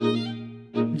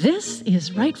This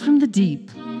is Right from the Deep.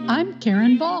 I'm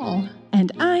Karen Ball.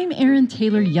 And I'm Erin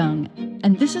Taylor Young.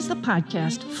 And this is the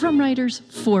podcast from writers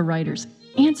for writers,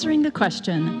 answering the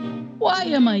question, why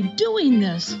am I doing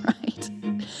this? Right.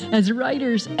 As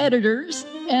writers, editors,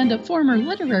 and a former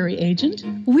literary agent,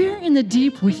 we're in the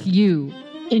deep with you,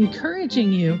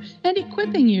 encouraging you and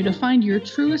equipping you to find your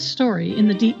truest story in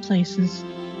the deep places.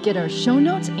 Get our show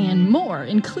notes and more,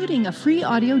 including a free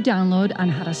audio download on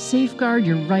how to safeguard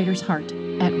your writer's heart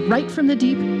at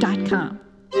rightfromthedeep.com.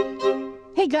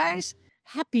 Hey guys,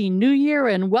 Happy New Year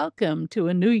and welcome to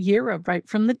a new year of Right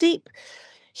from the Deep.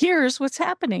 Here's what's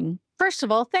happening. First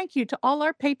of all, thank you to all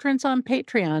our patrons on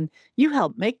Patreon. You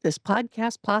help make this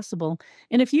podcast possible.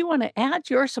 And if you want to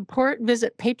add your support,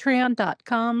 visit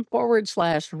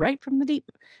patreon.com/Right from the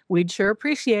Deep. We'd sure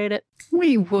appreciate it.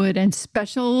 We would. And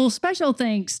special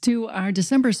thanks to our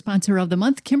December sponsor of the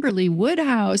month, Kimberly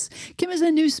Woodhouse. Kim is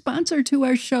a new sponsor to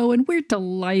our show, and we're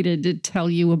delighted to tell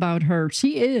you about her.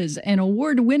 She is an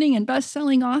award-winning and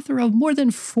best-selling author of more than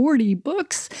 40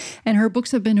 books, and her books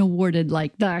have been awarded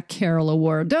like the Carol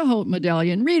Award, the Holt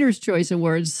Medallion, Reader's Choice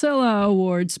Award, Scylla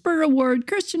Award, Spur Award,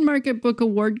 Christian Market Book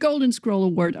Award, Golden Scroll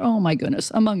Award, oh my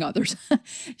goodness, among others.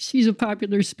 She's a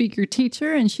popular speaker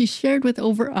teacher, and she's shared with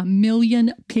over 1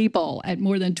 million people at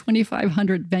more than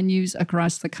 2,500 venues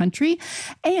across the country.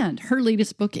 And her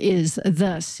latest book is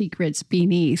The Secrets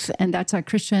Beneath, and that's a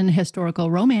Christian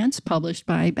historical romance published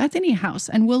by Bethany House.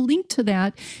 And we'll link to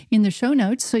that in the show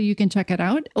notes so you can check it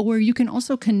out, or you can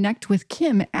also connect with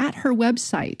Kim at her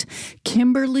website,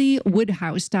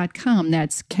 KimberlyWoodhouse.com.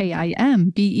 That's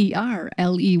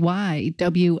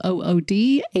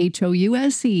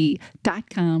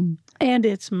KimberlyWoodhouse.com. And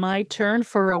it's my turn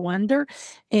for a wonder.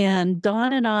 And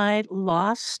Dawn and I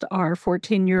lost our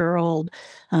 14-year-old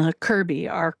Kirby,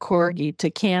 our corgi,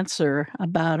 to cancer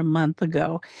about a month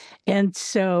ago. And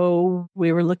so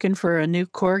we were looking for a new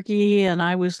corgi, and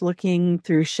I was looking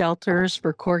through shelters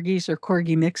for corgis or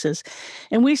corgi mixes.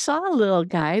 And we saw a little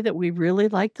guy that we really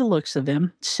liked the looks of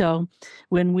him. So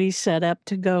when we set up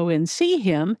to go and see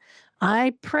him,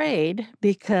 I prayed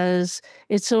because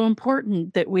it's so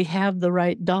important that we have the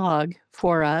right dog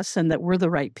for us and that we're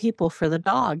the right people for the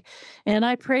dog. And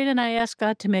I prayed and I asked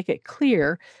God to make it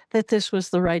clear that this was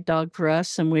the right dog for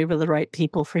us and we were the right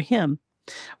people for him.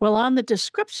 Well, on the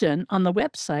description on the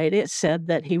website, it said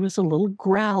that he was a little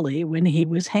growly when he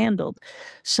was handled.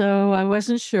 So I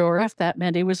wasn't sure if that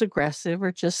meant he was aggressive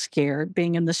or just scared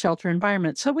being in the shelter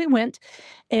environment. So we went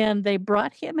and they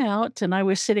brought him out, and I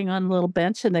was sitting on a little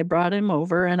bench and they brought him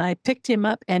over and I picked him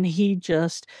up and he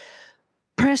just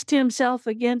pressed himself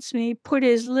against me, put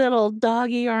his little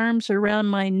doggy arms around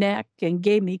my neck and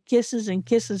gave me kisses and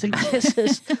kisses and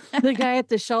kisses. The guy at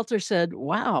the shelter said,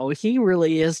 wow, he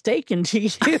really is taken to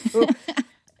you.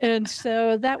 And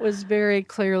so that was very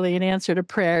clearly an answer to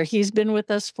prayer. He's been with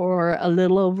us for a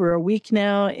little over a week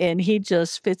now, and he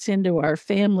just fits into our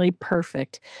family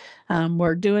perfect.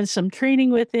 We're doing some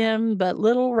training with him, but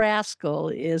Little Rascal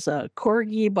is a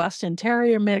Corgi Boston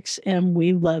Terrier mix, and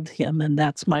we love him, and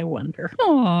that's my wonder.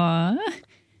 Aww.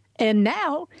 And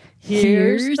now,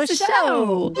 here's the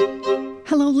show.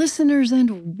 Hello, listeners,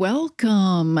 and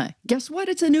welcome. Guess what?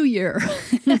 It's a new year.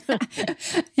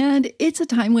 And it's a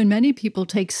time when many people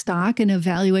take stock and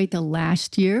evaluate the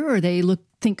last year, or they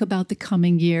think about the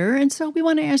coming year. And so we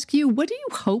want to ask you, what do you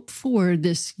hope for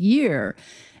this year?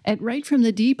 At Right from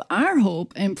the Deep, our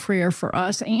hope and prayer for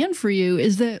us and for you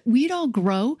is that we'd all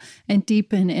grow and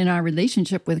deepen in our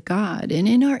relationship with God and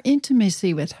in our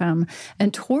intimacy with Him.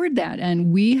 And toward that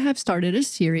end, we have started a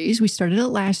series. We started it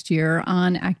last year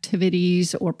on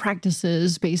activities or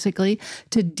practices, basically,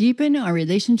 to deepen our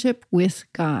relationship with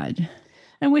God.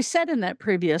 And we said in that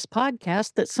previous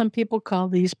podcast that some people call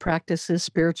these practices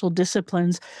spiritual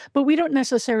disciplines, but we don't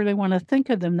necessarily want to think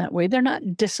of them that way. They're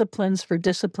not disciplines for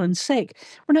discipline's sake.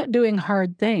 We're not doing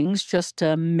hard things just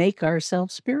to make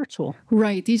ourselves spiritual.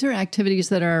 Right. These are activities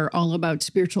that are all about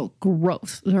spiritual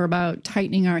growth. They're about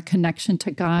tightening our connection to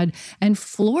God and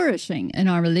flourishing in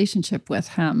our relationship with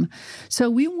Him. So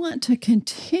we want to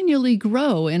continually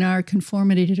grow in our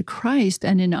conformity to Christ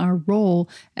and in our role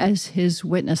as His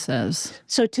witnesses.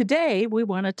 So today we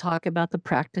want to talk about the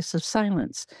practice of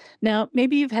silence. Now,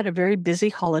 maybe you've had a very busy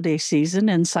holiday season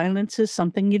and silence is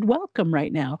something you'd welcome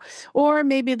right now. Or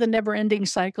maybe the never-ending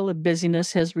cycle of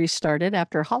busyness has restarted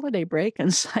after holiday break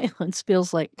and silence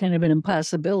feels like kind of an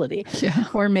impossibility. Yeah.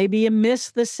 Or maybe you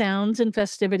miss the sounds and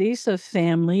festivities of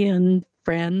family and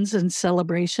friends and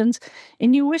celebrations,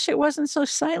 and you wish it wasn't so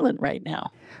silent right now.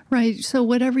 Right. So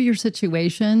whatever your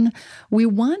situation, we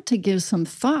want to give some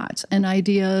thoughts and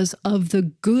ideas of the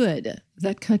good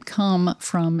that could come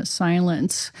from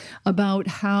silence, about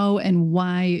how and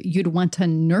why you'd want to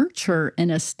nurture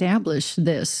and establish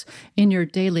this in your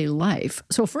daily life.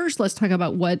 So first, let's talk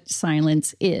about what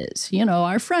silence is. You know,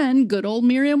 our friend, good old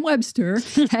Merriam-Webster,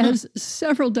 has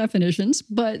several definitions,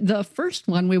 but the first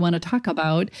one we want to talk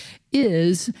about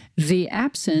is the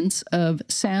absence of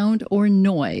sound or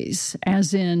noise,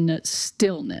 as in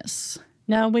stillness.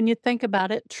 Now, when you think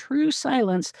about it, true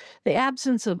silence, the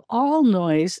absence of all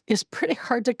noise, is pretty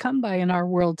hard to come by in our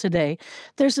world today.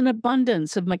 There's an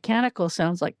abundance of mechanical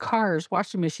sounds like cars,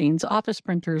 washing machines, office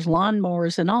printers,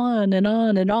 lawnmowers, and on and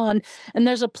on and on. And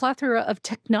there's a plethora of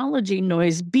technology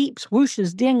noise, beeps,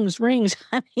 whooshes, dings, rings.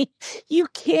 I mean, you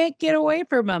can't get away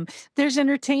from them. There's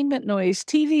entertainment noise,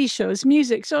 TV shows,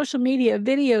 music, social media,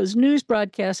 videos, news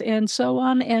broadcasts, and so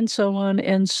on and so on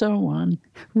and so on.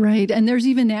 Right. And there's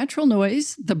even natural noise.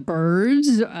 The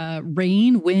birds,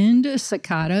 rain, wind,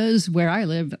 cicadas, where I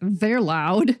live, they're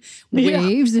loud.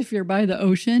 Waves, if you're by the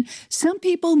ocean. Some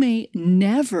people may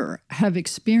never have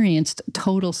experienced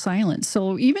total silence.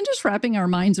 So even just wrapping our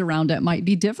minds around it might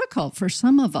be difficult for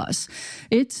some of us.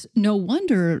 It's no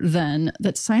wonder then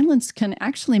that silence can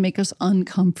actually make us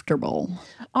uncomfortable.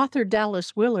 Author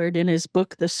Dallas Willard, in his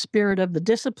book, The Spirit of the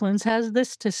Disciplines, has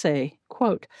this to say,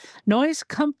 quote, "Noise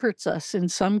comforts us in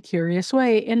some curious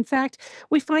way. In fact,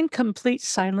 we find complete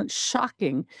silence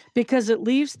shocking because it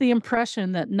leaves the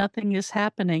impression that nothing is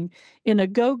happening. In a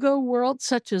go-go world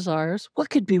such as ours, what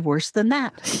could be worse than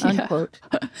that?" Unquote.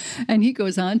 And he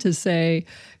goes on to say,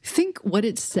 think what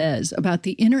it says about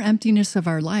the inner emptiness of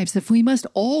our lives if we must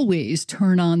always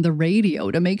turn on the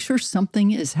radio to make sure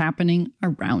something is happening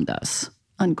around us.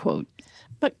 Unquote.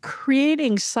 But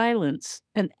creating silence,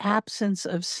 an absence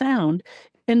of sound,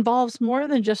 involves more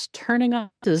than just turning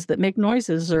on that make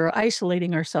noises or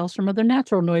isolating ourselves from other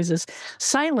natural noises.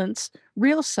 Silence,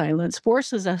 real silence,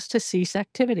 forces us to cease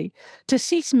activity, to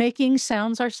cease making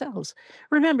sounds ourselves.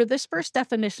 Remember, this first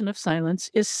definition of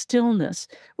silence is stillness.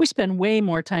 We spend way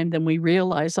more time than we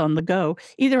realize on the go,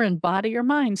 either in body or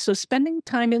mind. So spending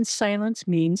time in silence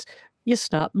means you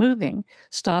stop moving,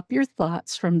 stop your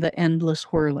thoughts from the endless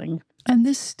whirling. And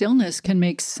this stillness can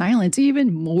make silence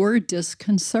even more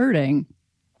disconcerting.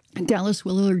 Dallas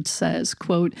Willard says,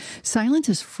 quote, "Silence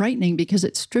is frightening because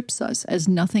it strips us as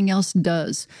nothing else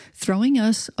does, throwing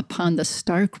us upon the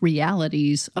stark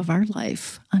realities of our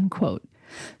life," unquote.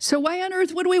 So why on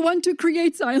earth would we want to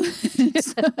create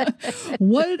silence?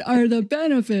 What are the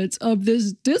benefits of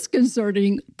this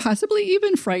disconcerting, possibly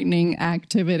even frightening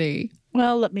activity?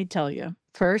 Well, let me tell you.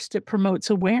 First, it promotes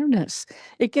awareness.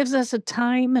 It gives us a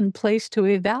time and place to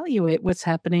evaluate what's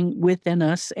happening within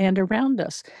us and around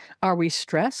us. Are we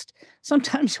stressed?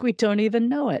 Sometimes we don't even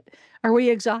know it. Are we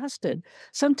exhausted?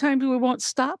 Sometimes we won't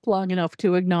stop long enough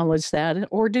to acknowledge that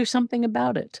or do something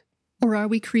about it. Or are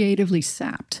we creatively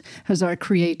sapped? Has our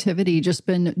creativity just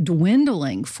been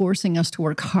dwindling, forcing us to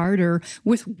work harder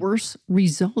with worse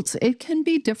results? It can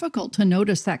be difficult to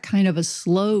notice that kind of a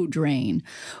slow drain.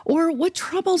 Or what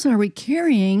troubles are we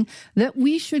carrying that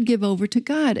we should give over to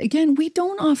God? Again, we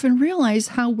don't often realize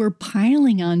how we're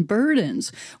piling on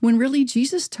burdens when really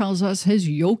Jesus tells us his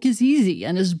yoke is easy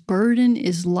and his burden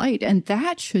is light, and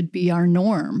that should be our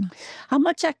norm. How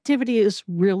much activity is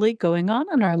really going on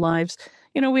in our lives?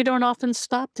 You know, we don't often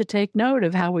stop to take note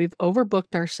of how we've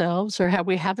overbooked ourselves or how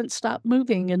we haven't stopped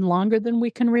moving in longer than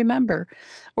we can remember.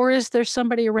 Or is there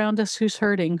somebody around us who's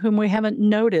hurting, whom we haven't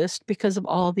noticed because of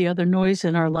all the other noise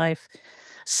in our life?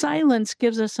 Silence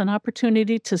gives us an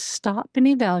opportunity to stop and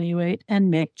evaluate and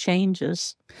make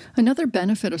changes. Another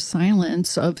benefit of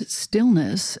silence, of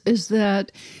stillness, is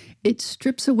that it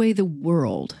strips away the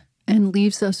world and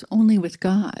leaves us only with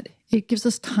God. It gives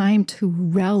us time to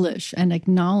relish and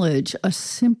acknowledge a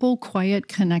simple, quiet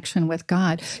connection with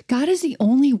God. God is the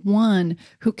only one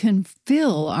who can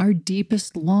fill our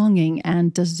deepest longing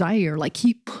and desire. Like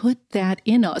he put that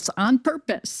in us on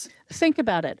purpose. Think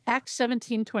about it. Acts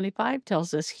 17:25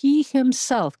 tells us he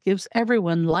himself gives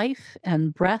everyone life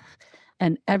and breath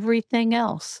and everything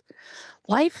else.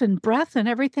 Life and breath and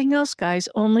everything else, guys,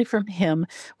 only from him.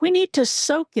 We need to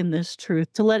soak in this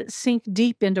truth to let it sink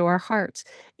deep into our hearts.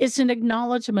 It's an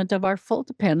acknowledgement of our full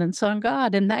dependence on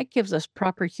God, and that gives us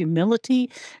proper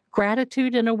humility,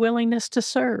 gratitude, and a willingness to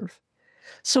serve.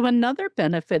 So another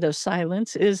benefit of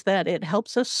silence is that it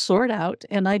helps us sort out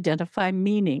and identify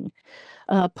meaning.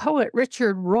 Poet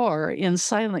Richard Rohr in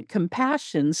Silent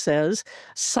Compassion says,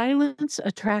 "Silence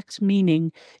attracts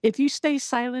meaning. If you stay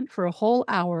silent for a whole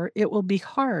hour, it will be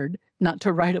hard not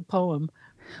to write a poem."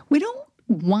 We don't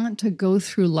want to go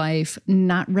through life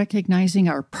not recognizing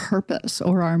our purpose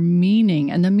or our meaning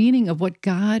and the meaning of what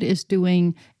God is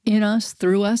doing in us,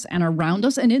 through us, and around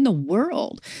us, and in the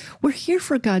world. We're here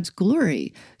for God's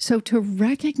glory. So to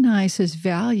recognize his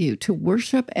value, to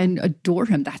worship and adore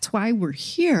him, that's why we're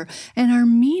here. And our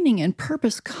meaning and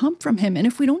purpose come from him. And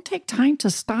if we don't take time to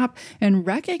stop and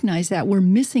recognize that, we're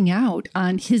missing out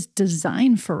on his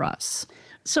design for us.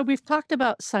 So we've talked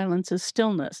about silence as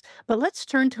stillness, but let's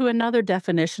turn to another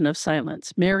definition of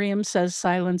silence. Merriam says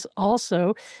silence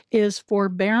also is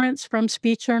forbearance from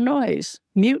speech or noise,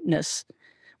 muteness.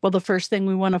 Well, the first thing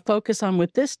we want to focus on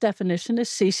with this definition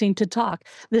is ceasing to talk.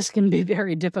 This can be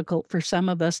very difficult for some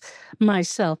of us,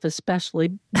 myself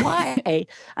especially. Why?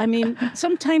 I mean,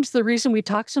 sometimes the reason we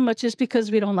talk so much is because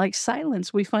we don't like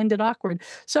silence. We find it awkward.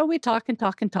 So we talk and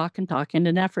talk and talk and talk in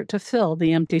an effort to fill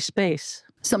the empty space.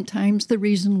 Sometimes the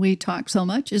reason we talk so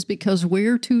much is because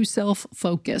we're too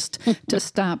self-focused to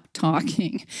stop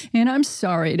talking. And I'm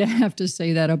sorry to have to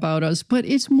say that about us, but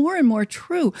it's more and more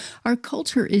true. Our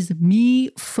culture is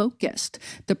me-focused.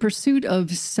 The pursuit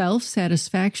of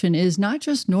self-satisfaction is not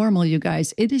just normal, you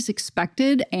guys. It is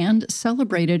expected and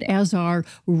celebrated as our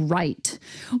right.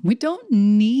 We don't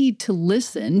need to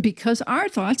listen because our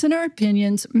thoughts and our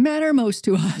opinions matter most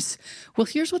to us. Well,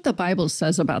 here's what the Bible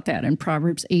says about that in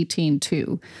Proverbs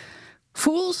 18:2.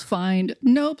 Fools find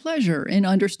no pleasure in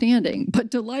understanding,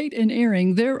 but delight in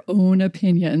airing their own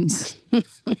opinions.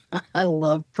 I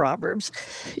love Proverbs.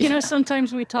 You know,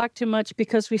 sometimes we talk too much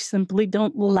because we simply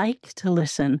don't like to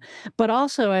listen. But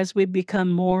also, as we become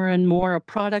more and more a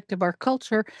product of our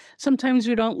culture, sometimes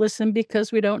we don't listen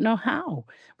because we don't know how.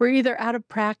 We're either out of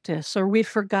practice or we've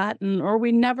forgotten or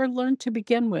we never learned to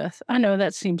begin with. I know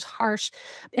that seems harsh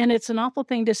and it's an awful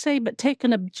thing to say, but take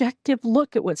an objective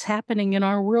look at what's happening in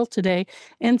our world today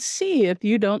and see if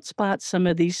you don't spot some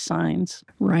of these signs.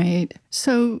 Right.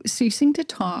 So ceasing to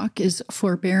talk is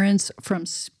forbearance from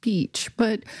speech.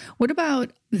 But what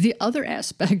about the other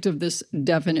aspect of this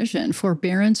definition,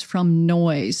 forbearance from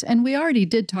noise? And we already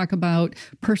did talk about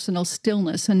personal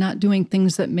stillness and not doing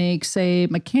things that make, say,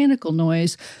 mechanical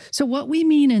noise. So what we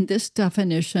mean in this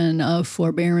definition of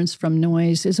forbearance from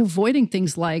noise is avoiding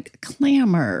things like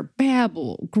clamor,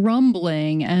 babble,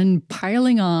 grumbling, and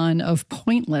piling on of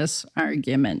pointless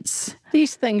arguments.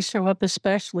 These things show up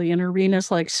especially in arenas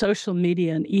like social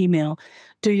media and email.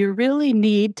 Do you really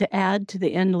need to add to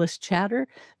the endless chatter,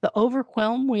 the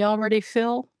overwhelm we already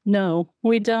feel? No,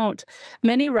 we don't.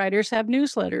 Many writers have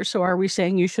newsletters, so are we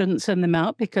saying you shouldn't send them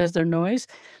out because they're noise?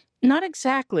 Not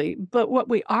exactly, but what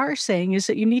we are saying is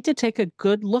that you need to take a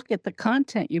good look at the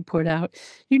content you put out.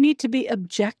 You need to be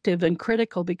objective and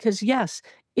critical because, yes,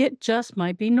 it just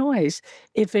might be noise.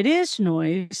 If it is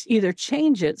noise, either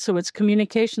change it so it's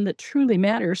communication that truly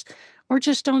matters or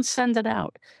just don't send it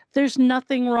out. There's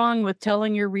nothing wrong with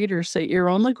telling your readers that you're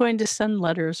only going to send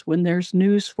letters when there's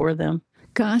news for them.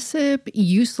 Gossip,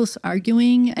 useless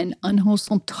arguing, and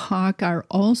unwholesome talk are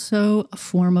also a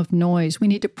form of noise. We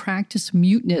need to practice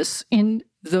muteness in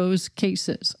those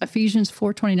cases. Ephesians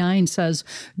 4:29 says,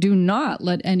 "Do not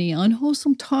let any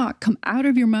unwholesome talk come out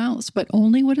of your mouths, but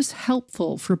only what is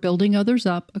helpful for building others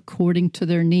up according to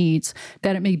their needs,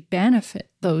 that it may benefit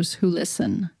those who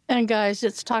listen." And guys,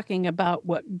 it's talking about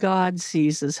what God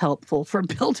sees as helpful for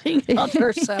building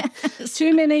others up. Yes.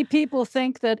 Too many people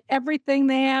think that everything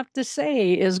they have to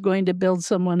say is going to build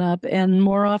someone up, and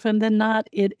more often than not,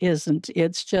 it isn't.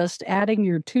 It's just adding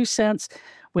your 2 cents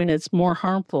when it's more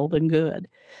harmful than good.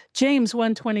 James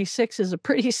 1:26 is a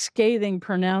pretty scathing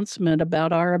pronouncement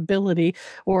about our ability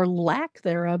or lack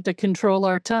thereof to control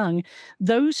our tongue.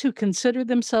 Those who consider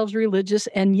themselves religious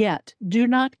and yet do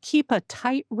not keep a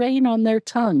tight rein on their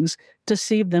tongues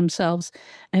deceive themselves,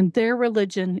 and their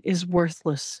religion is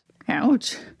worthless.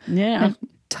 Ouch. Yeah. And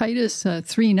Titus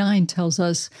 3:9 tells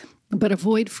us, "But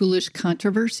avoid foolish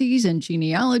controversies and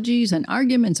genealogies and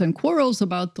arguments and quarrels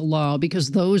about the law,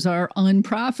 because those are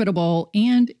unprofitable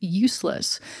and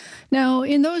useless." Now,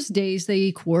 in those days,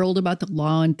 they quarreled about the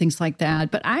law and things like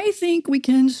that, but I think we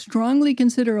can strongly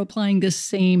consider applying this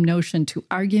same notion to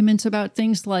arguments about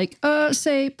things like,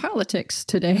 say, politics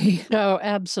today. Oh,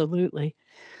 absolutely.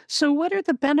 So what are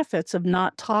the benefits of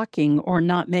not talking or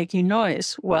not making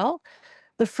noise? Well,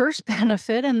 the first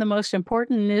benefit and the most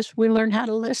important is we learn how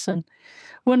to listen.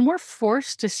 When we're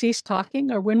forced to cease talking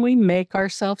or when we make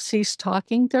ourselves cease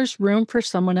talking, there's room for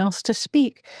someone else to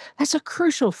speak. That's a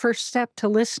crucial first step to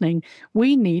listening.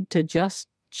 We need to just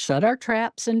shut our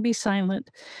traps and be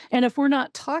silent. And if we're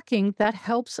not talking, that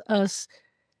helps us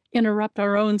interrupt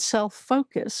our own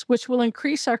self-focus, which will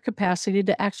increase our capacity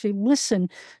to actually listen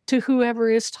to whoever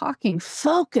is talking.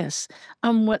 Focus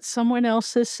on what someone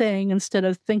else is saying instead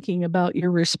of thinking about your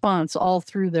response all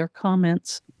through their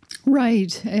comments.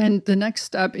 Right. And the next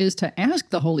step is to ask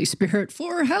the Holy Spirit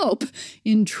for help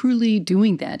in truly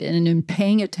doing that and in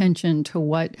paying attention to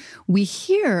what we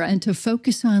hear and to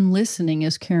focus on listening,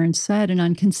 as Karen said, and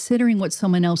on considering what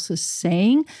someone else is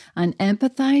saying, on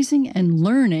empathizing and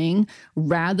learning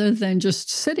rather than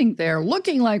just sitting there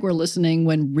looking like we're listening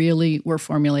when really we're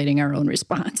formulating our own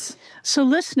response. So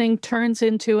listening turns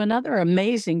into another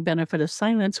amazing benefit of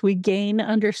silence. We gain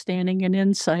understanding and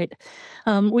insight.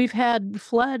 We've had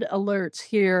flood alerts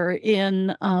here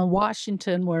in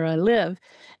Washington, where I live,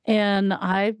 and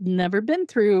I've never been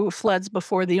through floods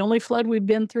before. The only flood we've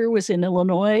been through was in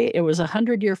Illinois. It was a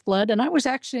 100-year flood, and I was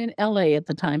actually in LA at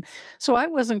the time. So I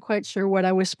wasn't quite sure what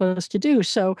I was supposed to do.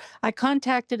 So I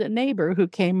contacted a neighbor who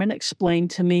came and explained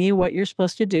to me what you're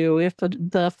supposed to do if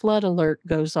the flood alert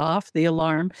goes off, the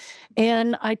alarm.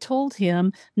 And I told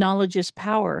him knowledge is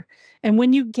power. And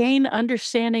when you gain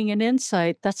understanding and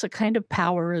insight, that's a kind of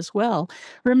power as well.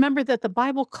 Remember that the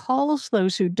Bible calls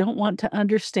those who don't want to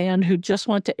understand, who just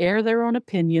want to air their own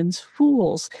opinions,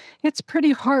 fools. It's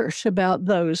pretty harsh about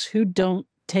those who don't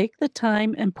take the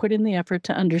time and put in the effort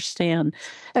to understand.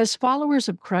 As followers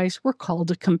of Christ, we're called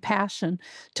to compassion,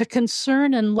 to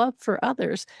concern and love for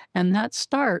others, and that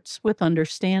starts with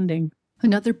understanding.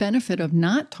 Another benefit of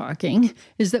not talking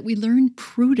is that we learn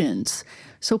prudence.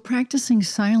 So practicing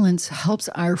silence helps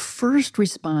our first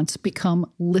response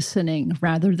become listening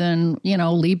rather than,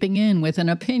 leaping in with an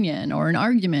opinion or an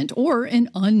argument or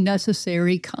an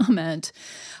unnecessary comment.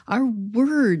 Our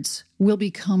words will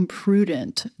become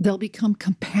prudent. They'll become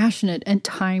compassionate and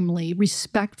timely,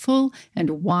 respectful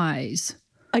and wise.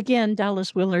 Again,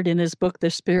 Dallas Willard, in his book, The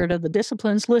Spirit of the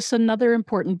Disciplines, lists another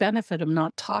important benefit of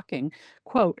not talking.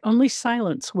 Quote, only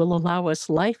silence will allow us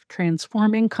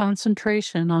life-transforming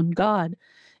concentration on God.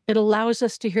 It allows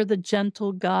us to hear the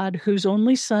gentle God, whose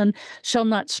only Son shall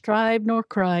not strive nor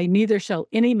cry, neither shall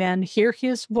any man hear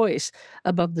his voice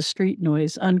above the street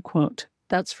noise, unquote.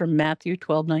 That's from Matthew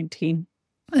 12:19.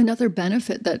 Another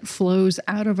benefit that flows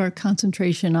out of our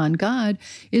concentration on God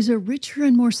is a richer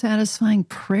and more satisfying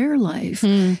prayer life.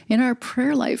 In our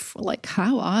prayer life,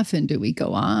 how often do we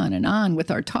go on and on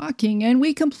with our talking and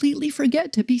we completely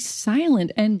forget to be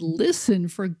silent and listen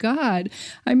for God?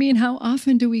 I mean, how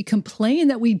often do we complain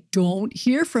that we don't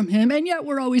hear from Him, and yet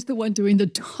we're always the one doing the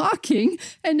talking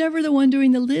and never the one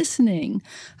doing the listening?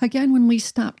 Again, when we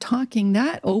stop talking,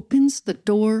 that opens the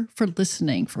door for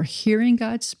listening, for hearing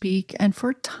God speak, and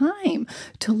for time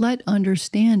to let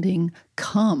understanding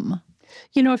come.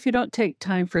 If you don't take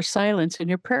time for silence in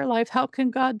your prayer life, how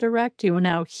can God direct you and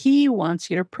how He wants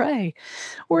you to pray?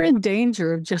 We're in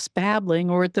danger of just babbling,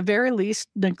 or at the very least,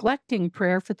 neglecting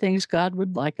prayer for things God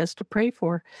would like us to pray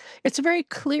for. It's very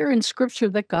clear in Scripture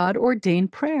that God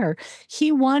ordained prayer. He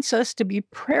wants us to be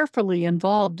prayerfully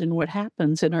involved in what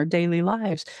happens in our daily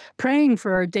lives, praying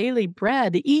for our daily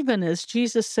bread, even as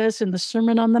Jesus says in the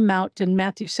Sermon on the Mount in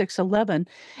Matthew 6:11.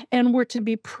 And we're to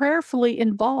be prayerfully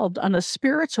involved on a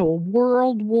spiritual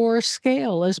World War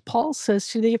scale, as Paul says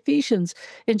to the Ephesians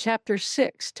in chapter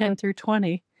 6, 10 through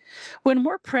 20. When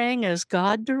we're praying as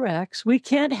God directs, we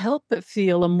can't help but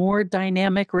feel a more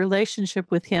dynamic relationship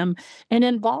with Him and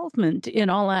involvement in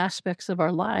all aspects of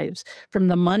our lives, from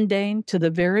the mundane to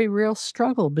the very real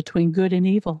struggle between good and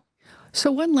evil.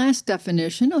 So one last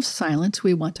definition of silence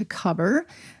we want to cover.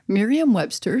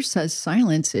 Merriam-Webster says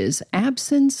silence is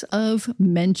absence of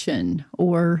mention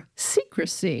or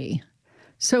secrecy.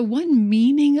 So one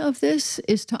meaning of this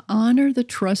is to honor the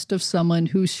trust of someone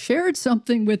who's shared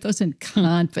something with us in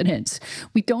confidence.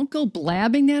 We don't go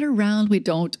blabbing that around. We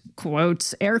don't,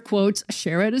 quotes, air quotes,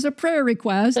 share it as a prayer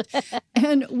request.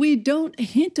 And we don't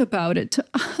hint about it to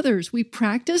others. We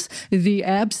practice the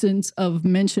absence of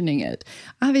mentioning it.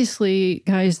 Obviously,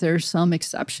 guys, there's some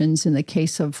exceptions in the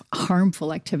case of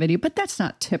harmful activity, but that's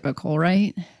not typical,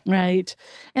 right? Right.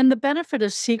 And the benefit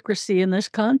of secrecy in this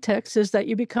context is that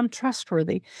you become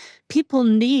trustworthy. People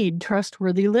need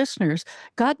trustworthy listeners.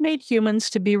 God made humans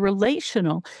to be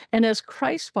relational, and as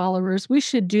Christ followers, we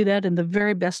should do that in the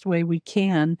very best way we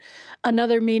can.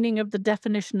 Another meaning of the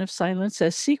definition of silence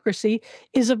as secrecy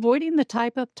is avoiding the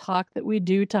type of talk that we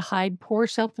do to hide poor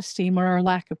self-esteem or our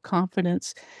lack of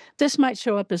confidence. This might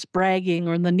show up as bragging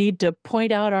or the need to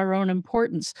point out our own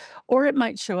importance, or it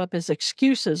might show up as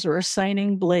excuses or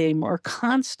assigning blame or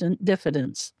constant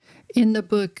diffidence. In the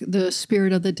book, The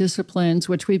Spirit of the Disciplines,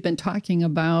 which we've been talking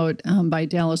about by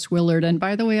Dallas Willard, and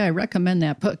by the way, I recommend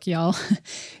that book, y'all.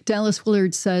 Dallas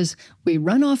Willard says, We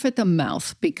run off at the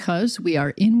mouth because we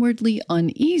are inwardly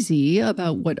uneasy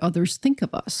about what others think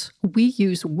of us. We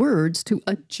use words to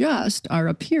adjust our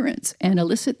appearance and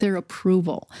elicit their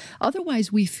approval.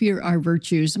 Otherwise, we fear our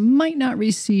virtues might not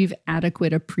receive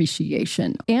adequate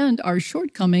appreciation, and our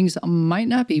shortcomings might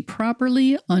not be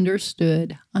properly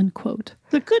understood, unquote.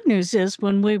 The good news is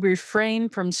when we refrain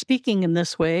from speaking in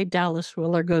this way, Dallas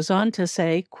Willard goes on to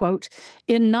say, quote,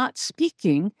 in not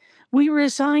speaking, we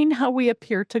resign how we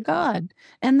appear to God,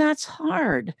 and that's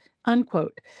hard,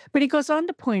 unquote. But he goes on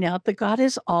to point out that God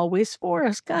is always for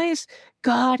us. Guys,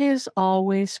 God is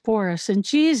always for us, and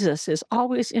Jesus is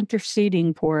always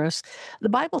interceding for us. The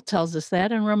Bible tells us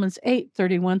that in Romans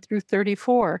 8:31 through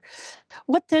 34.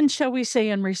 What then shall we say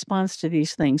in response to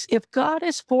these things? If God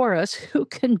is for us, who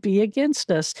can be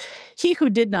against us? He who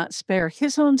did not spare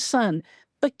his own son,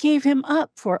 but gave him up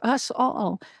for us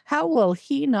all, how will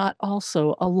he not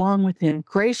also, along with him,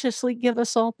 graciously give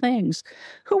us all things?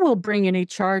 Who will bring any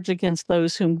charge against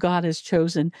those whom God has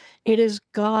chosen? It is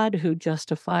God who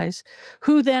justifies.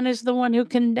 Who then is the one who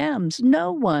condemns?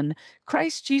 No one.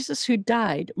 Christ Jesus, who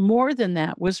died, more than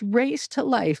that, was raised to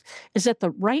life, is at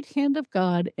the right hand of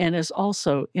God, and is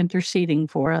also interceding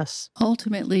for us.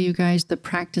 Ultimately, you guys, the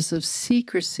practice of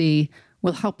secrecy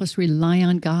will help us rely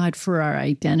on God for our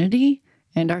identity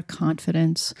and our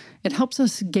confidence. It helps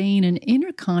us gain an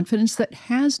inner confidence that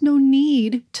has no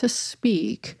need to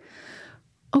speak.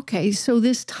 Okay, so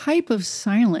this type of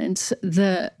silence,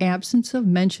 the absence of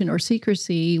mention or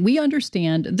secrecy, we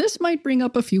understand this might bring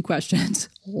up a few questions.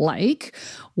 Like,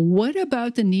 what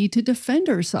about the need to defend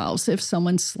ourselves if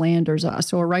someone slanders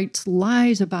us or writes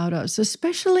lies about us,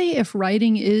 especially if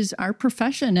writing is our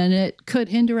profession and it could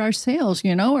hinder our sales?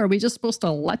 Are we just supposed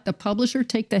to let the publisher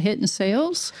take the hit in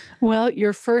sales? Well,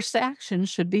 your first action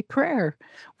should be prayer.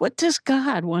 What does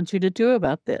God want you to do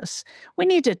about this? We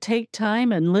need to take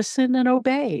time and listen and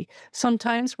obey.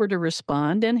 Sometimes we're to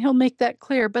respond, and he'll make that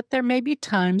clear, but there may be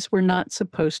times we're not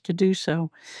supposed to do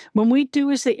so. When we do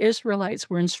as the Israelites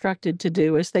were instructed to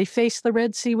do, as they faced the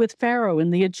Red Sea with Pharaoh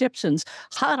and the Egyptians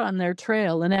hot on their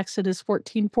trail in Exodus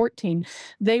 14:14,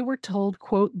 they were told,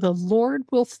 quote, the Lord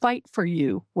will fight for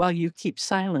you while you keep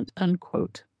silent,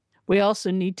 unquote. We also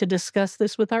need to discuss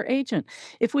this with our agent,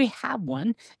 if we have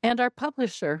one, and our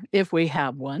publisher, if we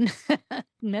have one.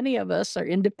 Many of us are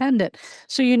independent,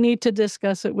 so you need to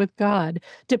discuss it with God.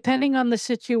 Depending on the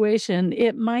situation,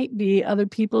 it might be other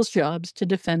people's jobs to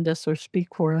defend us or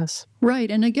speak for us.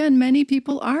 Right. And again, many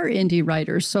people are indie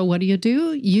writers. So what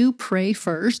do? You pray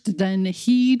first, then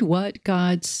heed what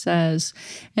God says.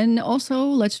 And also,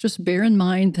 let's just bear in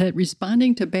mind that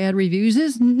responding to bad reviews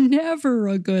is never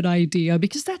a good idea,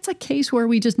 because that's a case where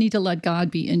we just need to let God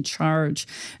be in charge.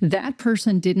 That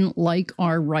person didn't like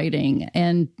our writing,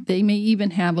 and they may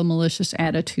even have a malicious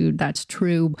attitude. That's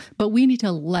true. But we need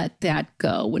to let that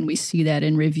go when we see that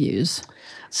in reviews.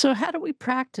 So how do we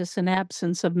practice an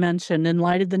absence of mention in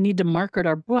light of the need to market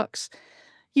our books?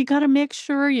 You got to make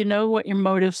sure you know what your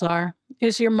motives are.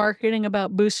 Is your marketing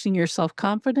about boosting your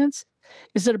self-confidence?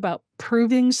 Is it about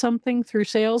proving something through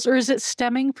sales? Or is it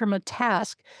stemming from a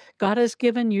task God has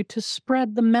given you to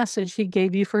spread the message he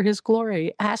gave you for his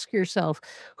glory? Ask yourself,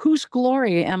 whose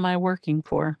glory am I working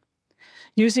for?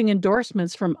 Using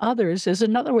endorsements from others is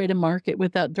another way to market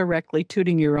without directly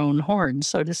tooting your own horn,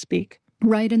 so to speak.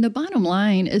 Right. And the bottom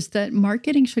line is that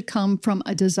marketing should come from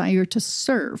a desire to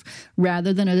serve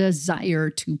rather than a desire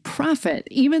to profit,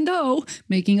 even though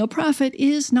making a profit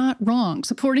is not wrong.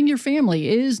 Supporting your family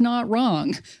is not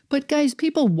wrong. But guys,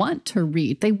 people want to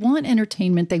read. They want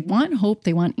entertainment. They want hope.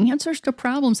 They want answers to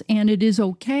problems. And it is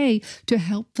okay to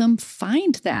help them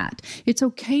find that. It's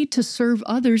okay to serve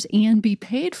others and be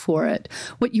paid for it.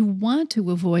 What you want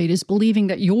to avoid is believing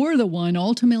that you're the one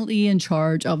ultimately in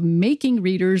charge of making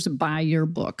readers buy your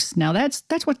books. Now,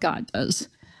 that's what God does.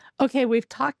 Okay, we've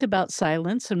talked about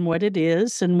silence and what it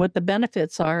is and what the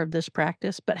benefits are of this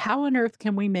practice, but how on earth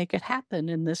can we make it happen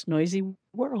in this noisy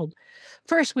world?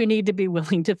 First, we need to be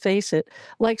willing to face it.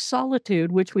 Like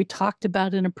solitude, which we talked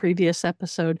about in a previous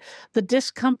episode, the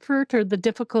discomfort or the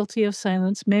difficulty of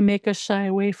silence may make us shy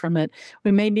away from it.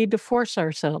 We may need to force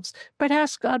ourselves, but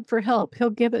ask God for help. He'll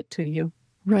give it to you.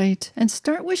 Right. And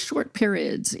start with short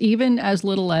periods, even as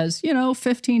little as,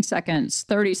 15 seconds,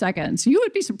 30 seconds. You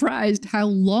would be surprised how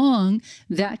long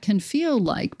that can feel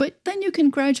like, but then you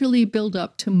can gradually build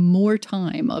up to more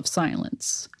time of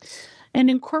silence. And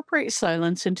incorporate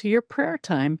silence into your prayer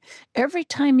time. Every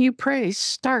time you pray,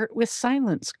 start with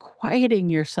silence, quieting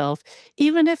yourself,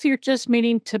 even if you're just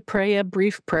meaning to pray a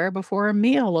brief prayer before a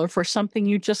meal or for something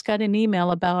you just got an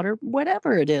email about or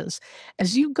whatever it is.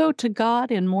 As you go to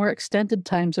God in more extended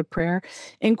times of prayer,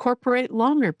 incorporate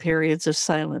longer periods of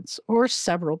silence or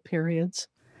several periods.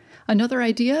 Another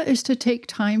idea is to take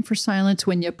time for silence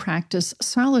when you practice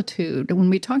solitude. When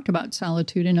we talked about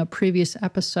solitude in a previous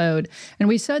episode, and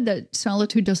we said that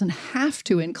solitude doesn't have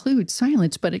to include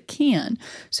silence, but it can.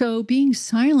 So being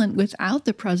silent without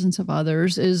the presence of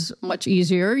others is much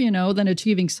easier, than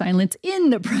achieving silence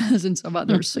in the presence of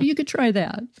others. So you could try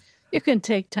that. You can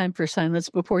take time for silence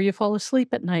before you fall asleep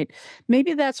at night.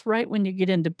 Maybe that's right when you get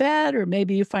into bed, or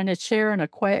maybe you find a chair in a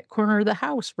quiet corner of the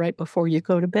house right before you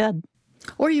go to bed.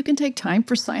 Or you can take time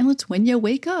for silence when you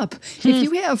wake up. If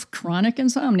you have chronic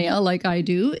insomnia like I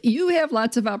do, you have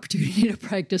lots of opportunity to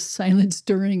practice silence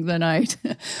during the night.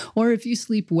 Or if you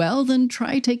sleep well, then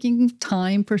try taking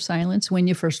time for silence when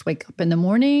you first wake up in the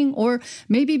morning, or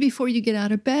maybe before you get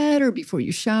out of bed, or before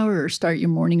you shower or start your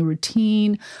morning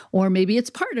routine, or maybe it's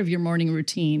part of your morning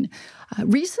routine.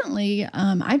 Recently,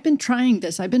 I've been trying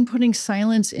this. I've been putting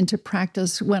silence into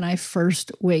practice when I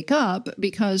first wake up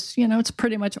because, it's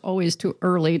pretty much always too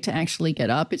early to actually get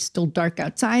up. It's still dark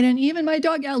outside, and even my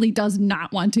dog Ellie does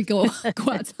not want to go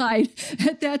outside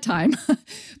at that time.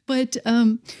 But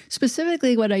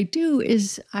specifically what I do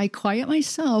is I quiet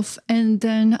myself, and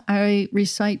then I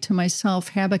recite to myself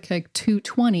Habakkuk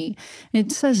 2:20.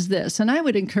 It says this, and I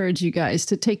would encourage you guys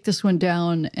to take this one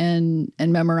down and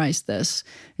memorize this.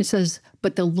 It says,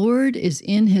 "But the Lord is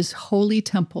in his holy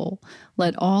temple.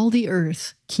 Let all the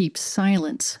earth keep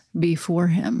silence before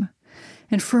him."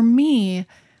 And for me,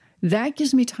 that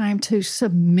gives me time to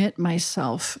submit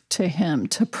myself to him,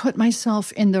 to put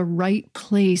myself in the right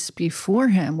place before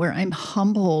him, where I'm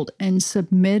humbled and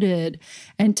submitted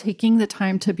and taking the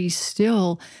time to be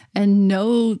still and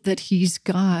know that he's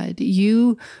God.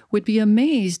 You would be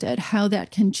amazed at how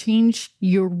that can change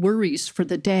your worries for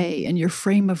the day and your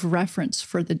frame of reference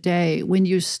for the day when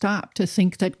you stop to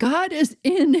think that God is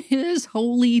in his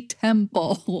holy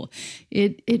temple.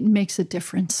 It makes a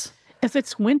difference. If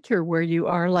it's winter where you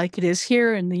are, like it is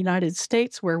here in the United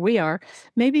States where we are,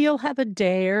 maybe you'll have a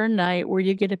day or a night where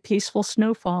you get a peaceful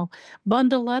snowfall.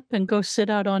 Bundle up and go sit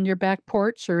out on your back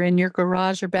porch or in your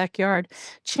garage or backyard.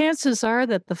 Chances are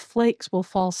that the flakes will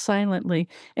fall silently,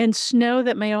 and snow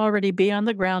that may already be on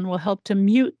the ground will help to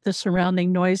mute the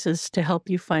surrounding noises to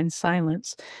help you find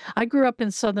silence. I grew up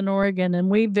in Southern Oregon, and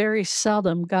we very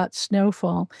seldom got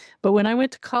snowfall. But when I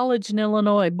went to college in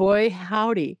Illinois, boy,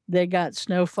 howdy, they got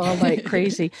snowfall like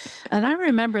crazy. And I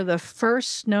remember the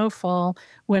first snowfall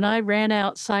when I ran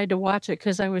outside to watch it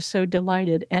because I was so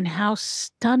delighted, and how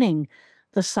stunning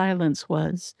the silence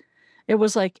was. It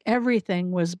was like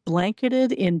everything was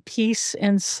blanketed in peace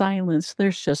and silence.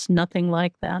 There's just nothing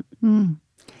like that.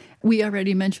 We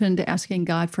already mentioned asking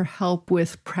God for help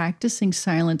with practicing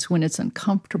silence when it's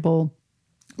uncomfortable.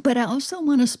 But I also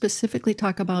want to specifically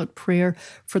talk about prayer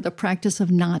for the practice of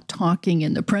not talking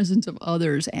in the presence of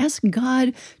others. Ask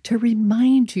God to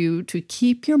remind you to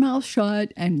keep your mouth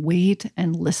shut and wait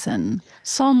and listen.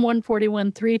 Psalm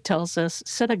 141:3 tells us,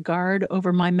 "Set a guard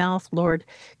over my mouth, Lord.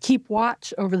 Keep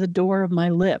watch over the door of my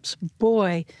lips."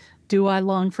 Boy, do I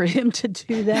long for him to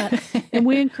do that. And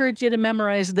we encourage you to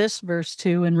memorize this verse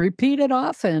too and repeat it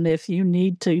often if you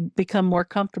need to become more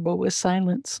comfortable with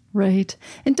silence. Right.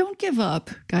 And don't give up,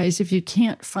 guys, if you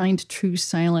can't find true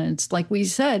silence. Like we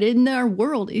said, in our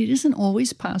world, it isn't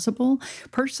always possible.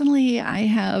 Personally, I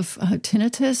have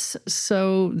tinnitus,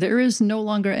 so there is no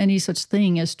longer any such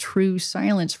thing as true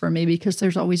silence for me because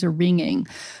there's always a ringing.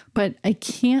 But I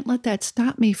can't let that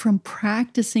stop me from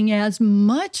practicing as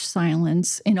much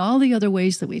silence in all the other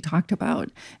ways that we talked about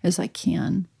as I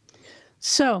can.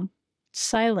 So,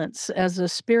 silence as a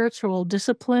spiritual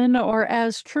discipline or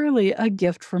as truly a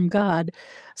gift from God.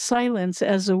 Silence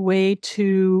as a way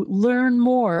to learn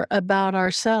more about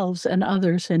ourselves and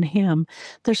others in Him.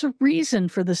 There's a reason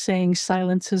for the saying,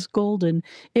 silence is golden.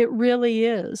 It really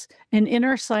is. And in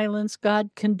our silence, God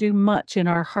can do much in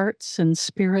our hearts and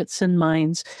spirits and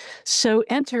minds. So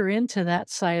enter into that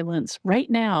silence right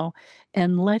now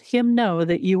and let Him know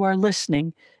that you are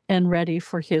listening and ready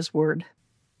for His word.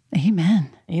 Amen.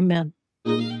 Amen.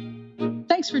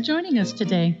 Thanks for joining us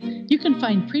today. You can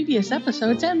find previous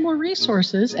episodes and more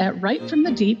resources at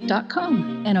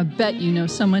rightfromthedeep.com. And I bet you know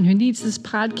someone who needs this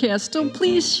podcast, so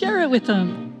please share it with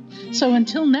them. So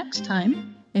until next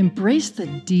time, embrace the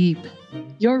deep.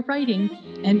 Your writing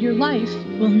and your life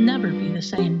will never be the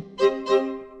same.